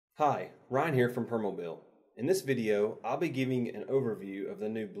Hi, Ryan here from Permobil. In this video, I'll be giving an overview of the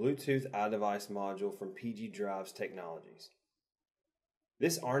new Bluetooth iDevice module from PG Drives Technologies.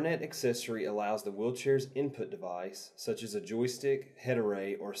 This RNet accessory allows the wheelchair's input device, such as a joystick, head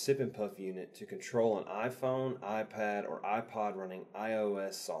array, or sip and puff unit, to control an iPhone, iPad, or iPod running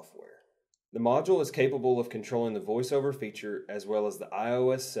iOS software. The module is capable of controlling the VoiceOver feature as well as the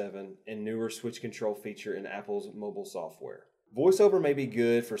iOS 7 and newer Switch Control feature in Apple's mobile software. VoiceOver may be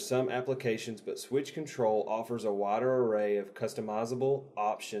good for some applications, but Switch Control offers a wider array of customizable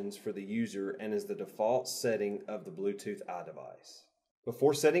options for the user and is the default setting of the Bluetooth iDevice.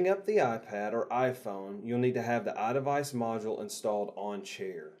 Before setting up the iPad or iPhone, you'll need to have the iDevice module installed on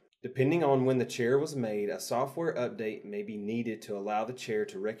chair. Depending on when the chair was made, a software update may be needed to allow the chair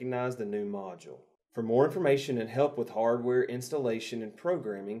to recognize the new module. For more information and help with hardware installation and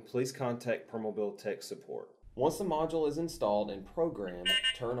programming, please contact Permobil Tech Support. Once the module is installed and programmed,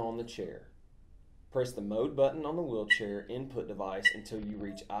 turn on the chair. Press the mode button on the wheelchair input device until you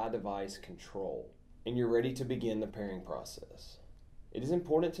reach iDevice control, and you're ready to begin the pairing process. It is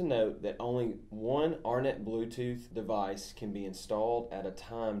important to note that only one RNet Bluetooth device can be installed at a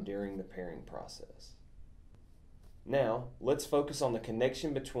time during the pairing process. Now, let's focus on the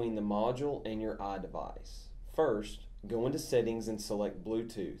connection between the module and your iDevice. First, go into Settings and select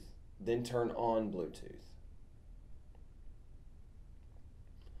Bluetooth, then turn on Bluetooth.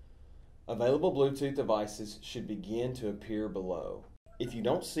 Available Bluetooth devices should begin to appear below. If you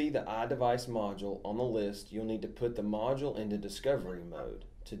don't see the iDevice module on the list, you'll need to put the module into discovery mode.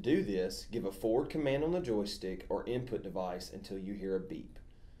 To do this, give a forward command on the joystick or input device until you hear a beep.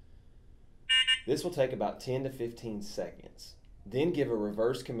 This will take about 10 to 15 seconds. Then give a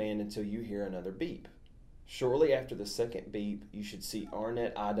reverse command until you hear another beep. Shortly after the second beep, you should see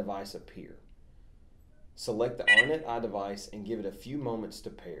RNet iDevice appear. Select the RNet iDevice and give it a few moments to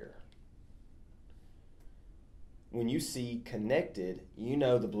pair. When you see connected, you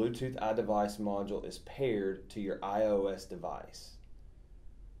know the Bluetooth iDevice module is paired to your iOS device.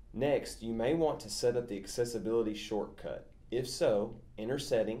 Next, you may want to set up the accessibility shortcut. If so, enter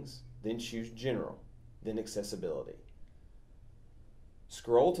Settings, then choose General, then Accessibility.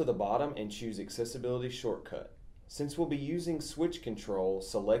 Scroll to the bottom and choose Accessibility Shortcut. Since we'll be using Switch Control,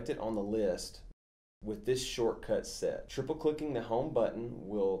 select it on the list with this shortcut set. Triple-clicking the home button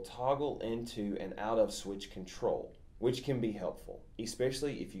will toggle into and out of Switch Control, which can be helpful,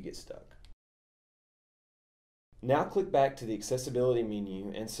 especially if you get stuck. Now click back to the accessibility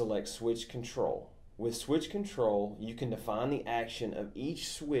menu and select Switch Control. With Switch Control, you can define the action of each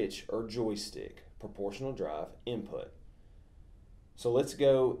switch or joystick, proportional drive, input. So let's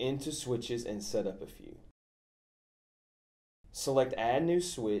go into switches and set up a few. Select Add New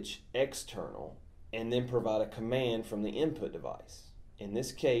Switch, External, and then provide a command from the input device. In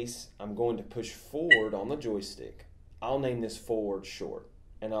this case, I'm going to push forward on the joystick. I'll name this forward short,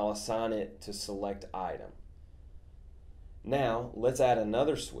 and I'll assign it to select item. Now, let's add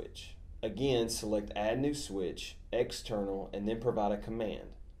another switch. Again, select Add New Switch, External, and then provide a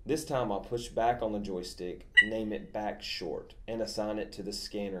command. This time I'll push back on the joystick, name it back short, and assign it to the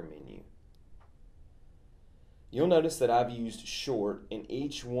scanner menu. You'll notice that I've used short in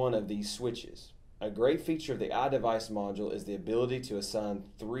each one of these switches. A great feature of the iDevice module is the ability to assign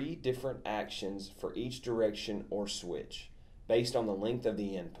 3 different actions for each direction or switch, based on the length of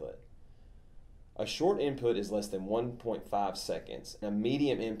the input. A short input is less than 1.5 seconds, a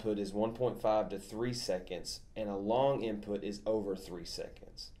medium input is 1.5 to 3 seconds, and a long input is over 3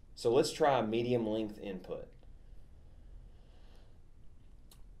 seconds. So let's try a medium length input.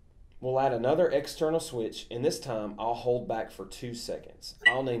 We'll add another external switch, and this time I'll hold back for 2 seconds.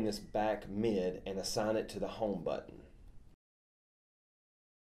 I'll name this back mid and assign it to the home button.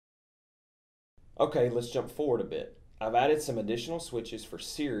 Okay, let's jump forward a bit. I've added some additional switches for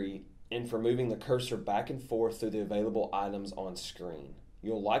Siri and for moving the cursor back and forth through the available items on screen.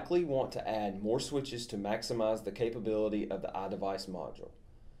 You'll likely want to add more switches to maximize the capability of the iDevice module.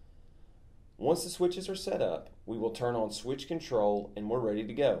 Once the switches are set up, we will turn on Switch Control and we're ready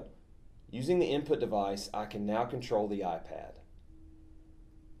to go. Using the input device, I can now control the iPad.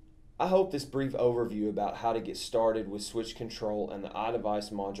 I hope this brief overview about how to get started with Switch Control and the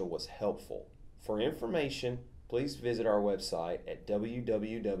iDevice module was helpful. For information, please visit our website at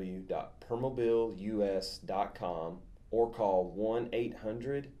www.permobilus.com or call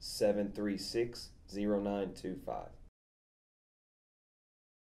 1-800-736-0925.